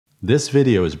This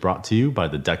video is brought to you by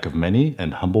the Deck of Many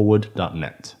and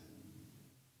Humblewood.net.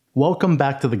 Welcome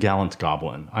back to the Gallant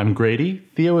Goblin. I'm Grady.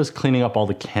 Theo is cleaning up all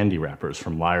the candy wrappers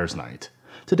from Liar's Night.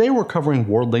 Today we're covering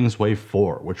Wardlings Wave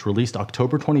 4, which released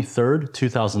October 23rd,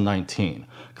 2019.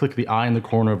 Click the eye in the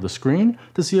corner of the screen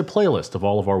to see a playlist of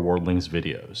all of our Wardlings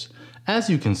videos. As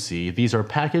you can see, these are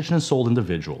packaged and sold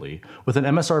individually, with an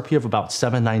MSRP of about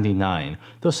 $7.99,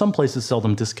 though some places sell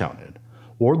them discounted.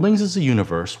 Wardlings is a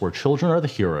universe where children are the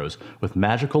heroes with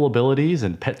magical abilities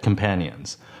and pet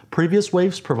companions. Previous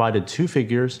waves provided 2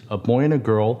 figures, a boy and a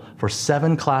girl, for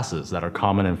 7 classes that are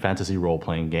common in fantasy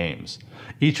role-playing games.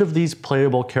 Each of these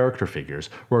playable character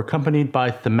figures were accompanied by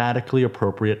thematically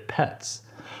appropriate pets.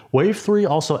 Wave 3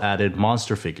 also added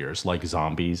monster figures like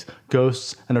zombies,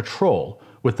 ghosts, and a troll,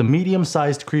 with the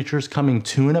medium-sized creatures coming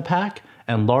 2 in a pack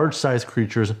and large-sized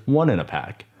creatures 1 in a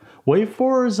pack. Wave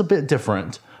 4 is a bit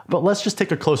different, but let's just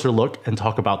take a closer look and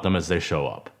talk about them as they show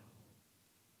up.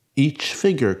 Each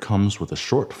figure comes with a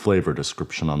short flavor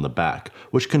description on the back,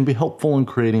 which can be helpful in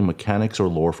creating mechanics or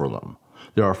lore for them.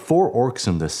 There are 4 orcs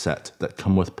in this set that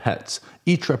come with pets,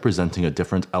 each representing a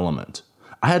different element.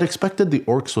 I had expected the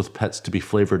orcs with pets to be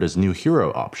flavored as new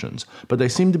hero options, but they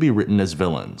seem to be written as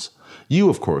villains. You,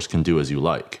 of course, can do as you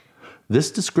like.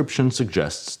 This description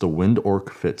suggests the Wind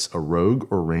Orc fits a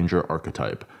rogue or ranger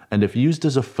archetype, and if used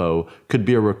as a foe, could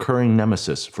be a recurring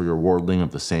nemesis for your wardling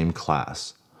of the same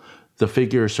class. The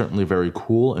figure is certainly very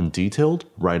cool and detailed,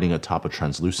 riding atop a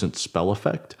translucent spell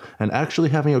effect, and actually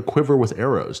having a quiver with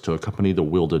arrows to accompany the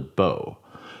wielded bow.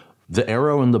 The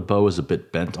arrow in the bow is a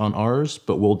bit bent on ours,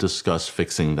 but we'll discuss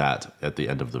fixing that at the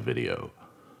end of the video.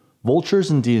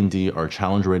 Vultures in D&D are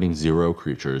challenge rating 0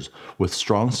 creatures with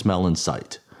strong smell and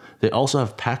sight. They also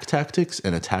have pack tactics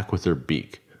and attack with their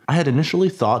beak. I had initially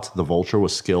thought the vulture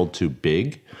was scaled too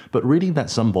big, but reading that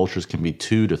some vultures can be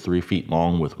 2 to 3 feet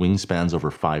long with wingspans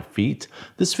over 5 feet,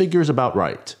 this figure is about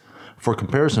right. For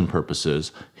comparison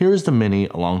purposes, here is the mini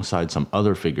alongside some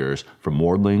other figures from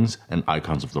Wardlings and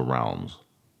Icons of the Realms.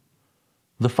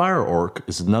 The Fire Orc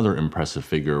is another impressive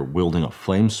figure wielding a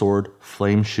flame sword,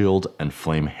 flame shield, and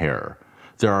flame hair.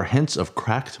 There are hints of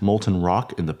cracked molten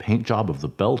rock in the paint job of the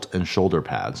belt and shoulder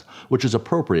pads, which is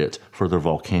appropriate for their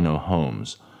volcano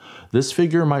homes. This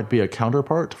figure might be a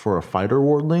counterpart for a fighter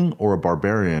wardling or a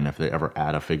barbarian if they ever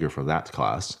add a figure for that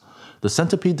class. The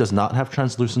Centipede does not have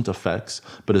translucent effects,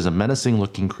 but is a menacing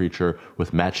looking creature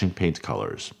with matching paint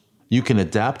colors. You can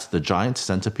adapt the giant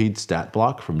Centipede stat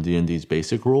block from D&D's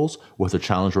basic rules with a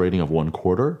challenge rating of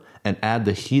 1/4 and add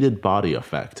the heated body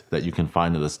effect that you can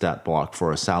find in the stat block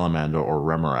for a salamander or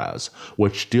remoraz,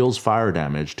 which deals fire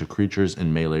damage to creatures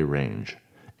in melee range.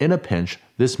 In a pinch,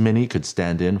 this mini could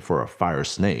stand in for a fire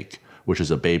snake, which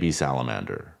is a baby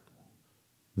salamander.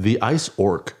 The Ice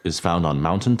Orc is found on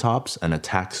mountaintops and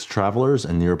attacks travelers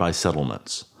and nearby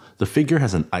settlements. The figure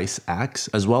has an ice axe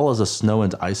as well as a snow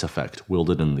and ice effect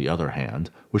wielded in the other hand,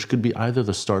 which could be either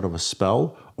the start of a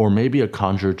spell or maybe a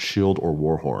conjured shield or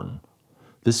warhorn.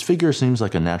 This figure seems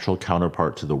like a natural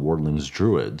counterpart to the Wardlings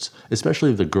druids,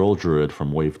 especially the girl druid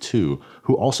from Wave 2,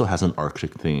 who also has an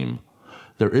Arctic theme.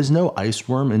 There is no Ice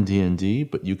Worm in D&D,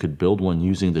 but you could build one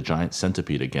using the giant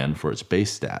Centipede again for its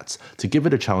base stats to give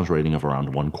it a challenge rating of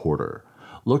around 1/4.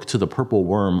 Look to the Purple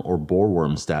Worm or Boar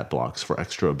Worm stat blocks for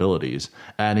extra abilities,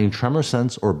 adding Tremor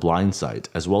Sense or Blind Sight,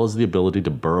 as well as the ability to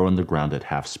burrow in the ground at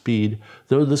half speed,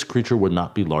 though this creature would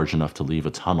not be large enough to leave a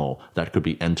tunnel that could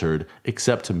be entered,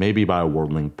 except maybe by a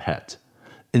wardling pet.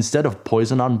 Instead of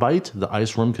poison on bite, the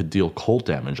Ice Worm could deal cold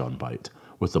damage on bite,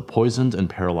 with the poisoned and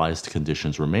paralyzed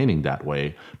conditions remaining that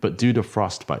way, but due to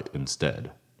frostbite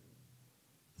instead.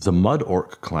 The Mud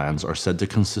Orc clans are said to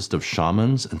consist of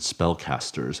shamans and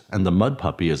spellcasters, and the Mud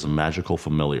Puppy is a magical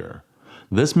familiar.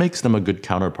 This makes them a good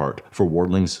counterpart for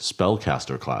Wardling's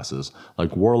spellcaster classes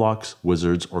like warlocks,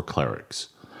 wizards, or clerics.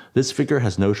 This figure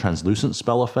has no translucent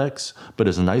spell effects, but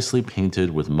is nicely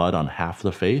painted with mud on half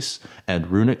the face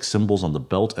and runic symbols on the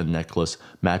belt and necklace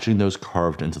matching those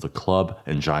carved into the club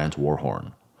and giant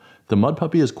warhorn. The Mud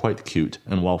Puppy is quite cute,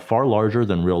 and while far larger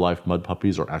than real-life Mud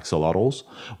Puppies or axolotls,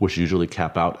 which usually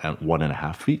cap out at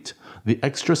 1.5 feet, the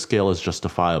extra scale is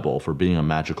justifiable for being a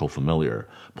magical familiar,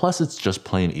 plus it's just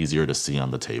plain easier to see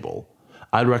on the table.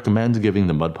 I'd recommend giving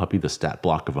the Mud Puppy the stat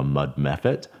block of a Mud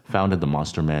Mephit, found in the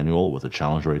Monster Manual with a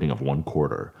challenge rating of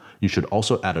 1/4. You should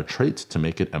also add a trait to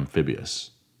make it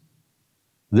amphibious.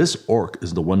 This orc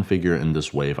is the one figure in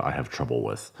this wave I have trouble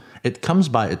with. It comes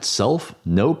by itself,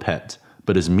 no pet,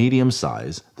 but is medium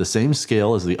size, the same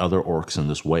scale as the other orcs in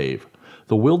this wave.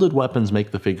 The wielded weapons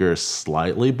make the figure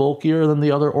slightly bulkier than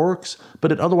the other orcs,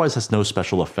 but it otherwise has no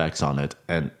special effects on it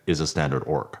and is a standard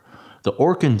orc. The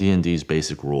Orc in D&D's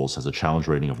basic rules has a challenge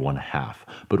rating of 1/2,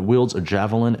 but wields a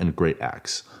javelin and great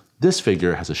axe. This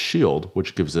figure has a shield,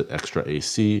 which gives it extra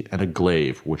AC, and a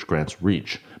glaive, which grants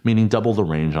reach, meaning double the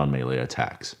range on melee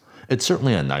attacks. It's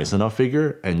certainly a nice enough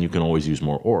figure, and you can always use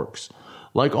more orcs.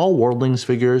 Like all Wardlings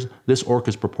figures, this orc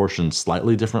is proportioned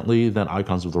slightly differently than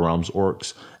Icons of the Realm's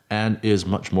orcs, and is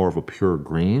much more of a pure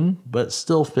green, but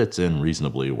still fits in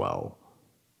reasonably well.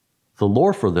 The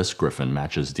lore for this Gryphon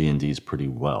matches D&D's pretty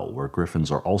well, where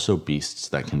Gryphons are also beasts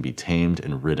that can be tamed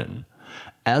and ridden.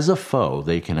 As a foe,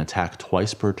 they can attack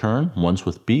twice per turn, once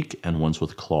with beak and once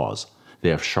with claws. They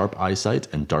have sharp eyesight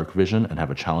and dark vision and have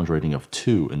a challenge rating of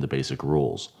 2 in the basic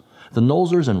rules. The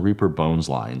Nolzurs and Reaper Bones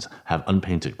lines have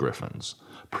unpainted Gryphons.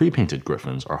 Pre-painted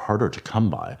Gryphons are harder to come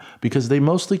by because they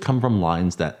mostly come from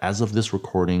lines that, as of this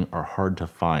recording, are hard to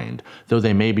find, though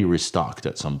they may be restocked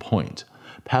at some point.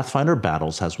 Pathfinder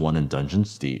Battles has one in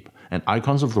Dungeons Deep, and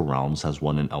Icons of the Realms has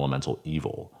one in Elemental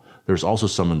Evil. There's also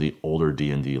some in the older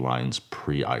D&D lines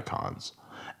pre-Icons.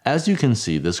 As you can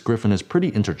see, this Gryphon is pretty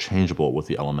interchangeable with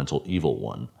the Elemental Evil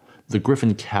one. The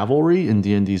Gryphon Cavalry in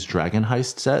D&D's Dragon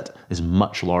Heist set is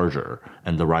much larger,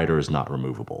 and the rider is not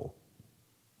removable.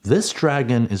 This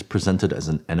dragon is presented as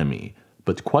an enemy,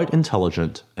 but quite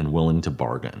intelligent and willing to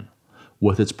bargain.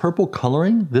 With its purple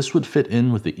coloring, this would fit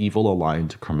in with the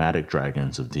evil-aligned chromatic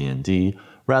dragons of D&D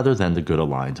rather than the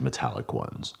good-aligned metallic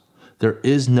ones. There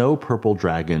is no purple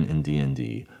dragon in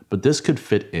D&D, but this could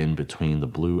fit in between the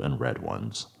blue and red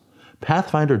ones.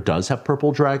 Pathfinder does have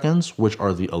purple dragons, which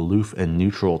are the aloof and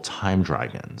neutral time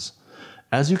dragons.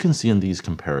 As you can see in these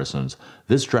comparisons,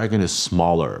 this dragon is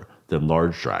smaller than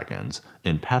large dragons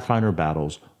in Pathfinder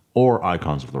Battles or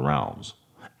Icons of the Realms.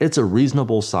 It's a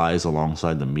reasonable size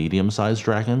alongside the medium-sized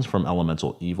dragons from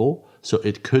Elemental Evil, so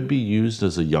it could be used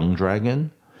as a young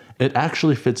dragon. It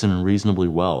actually fits in reasonably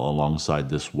well alongside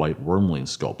this white wormling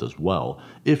sculpt as well,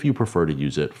 if you prefer to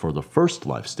use it for the first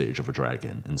life stage of a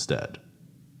dragon instead.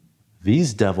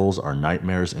 These devils are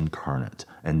nightmares incarnate,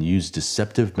 and use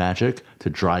deceptive magic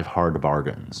to drive hard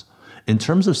bargains. In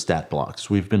terms of stat blocks,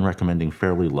 we've been recommending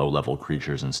fairly low-level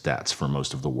creatures and stats for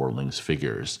most of the Wardlings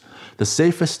figures. The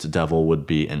safest devil would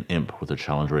be an imp with a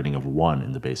challenge rating of 1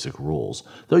 in the basic rules,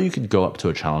 though you could go up to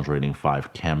a challenge rating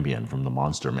 5 Cambion from the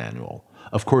monster manual.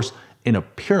 Of course, in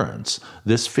appearance,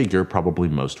 this figure probably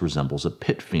most resembles a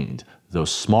pit fiend, though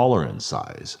smaller in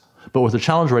size. But with a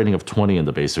challenge rating of 20 in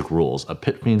the basic rules, a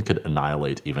pit fiend could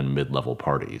annihilate even mid-level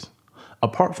parties.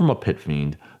 Apart from a pit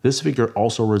fiend, this figure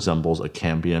also resembles a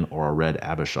Cambion or a red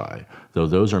Abishai, though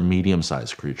those are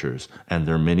medium-sized creatures, and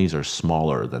their minis are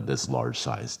smaller than this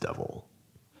large-sized devil.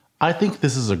 I think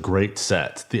this is a great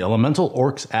set. The elemental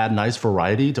orcs add nice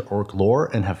variety to orc lore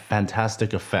and have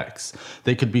fantastic effects.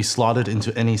 They could be slotted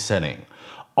into any setting.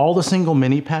 All the single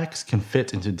mini packs can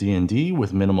fit into D&D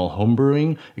with minimal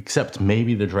homebrewing, except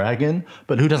maybe the dragon,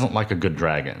 but who doesn't like a good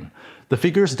dragon? The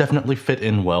figures definitely fit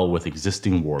in well with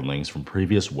existing Wardlings from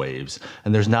previous waves,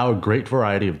 and there's now a great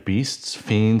variety of beasts,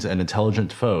 fiends, and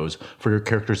intelligent foes for your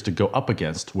characters to go up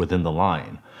against within the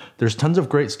line. There's tons of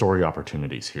great story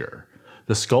opportunities here.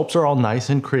 The sculpts are all nice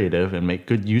and creative and make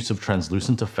good use of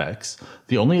translucent effects.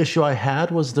 The only issue I had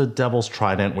was the Devil's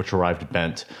Trident, which arrived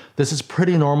bent. This is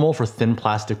pretty normal for thin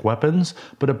plastic weapons,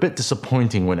 but a bit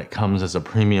disappointing when it comes as a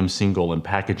premium single and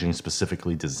packaging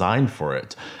specifically designed for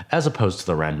it, as opposed to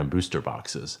the random booster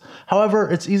boxes. However,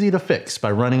 it's easy to fix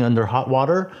by running under hot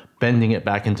water, bending it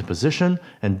back into position,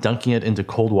 and dunking it into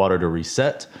cold water to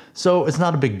reset, so it's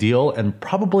not a big deal and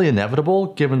probably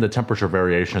inevitable given the temperature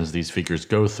variations these figures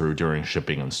go through during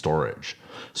shipping and storage.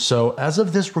 So as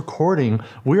of this recording,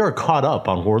 we are caught up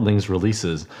on Wardlings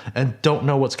releases and don't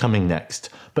know what's coming next,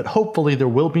 but hopefully there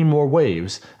will be more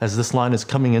waves as this line is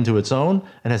coming into its own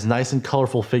and has nice and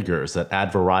colorful figures that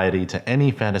add variety to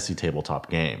any fantasy tabletop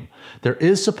game. There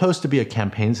is supposed to be a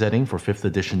campaign setting for 5th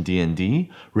edition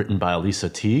D&D, written by Elisa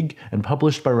Teague and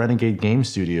published by Renegade Game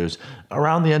Studios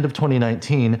around the end of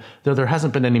 2019, though there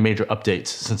hasn't been any major updates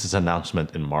since its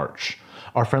announcement in March.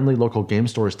 Our friendly local game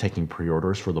store is taking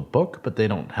pre-orders for the book, but they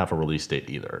don't have a release date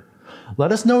either.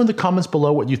 Let us know in the comments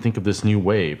below what you think of this new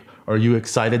wave. Are you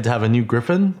excited to have a new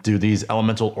Gryphon? Do these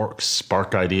elemental orcs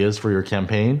spark ideas for your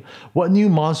campaign? What new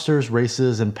monsters,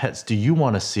 races, and pets do you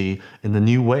want to see in the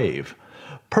new wave?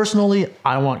 Personally,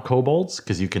 I want kobolds,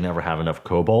 because you can never have enough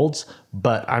kobolds,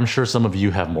 but I'm sure some of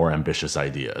you have more ambitious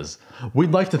ideas.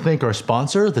 We'd like to thank our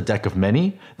sponsor, The Deck of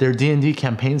Many. Their D&D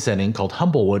campaign setting called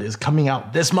Humblewood is coming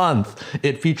out this month.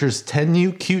 It features 10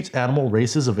 new cute animal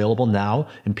races available now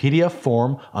in PDF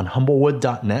form on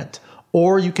humblewood.net,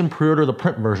 or you can pre-order the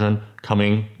print version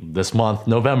coming this month,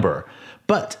 November.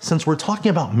 But since we're talking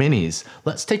about minis,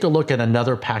 let's take a look at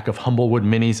another pack of Humblewood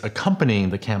minis accompanying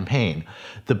the campaign.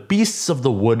 The Beasts of the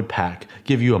Wood pack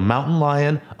give you a mountain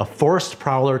lion, a forest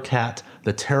prowler cat,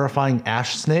 the terrifying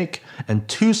ash snake, and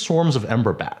 2 swarms of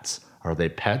ember bats. Are they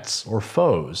pets or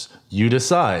foes? You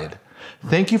decide.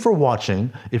 Thank you for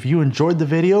watching. If you enjoyed the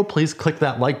video, please click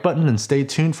that like button and stay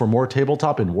tuned for more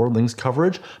tabletop and Wardlings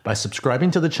coverage by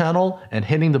subscribing to the channel and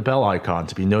hitting the bell icon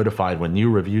to be notified when new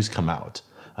reviews come out.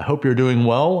 I hope you're doing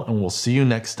well, and we'll see you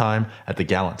next time at the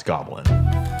Gallant Goblin.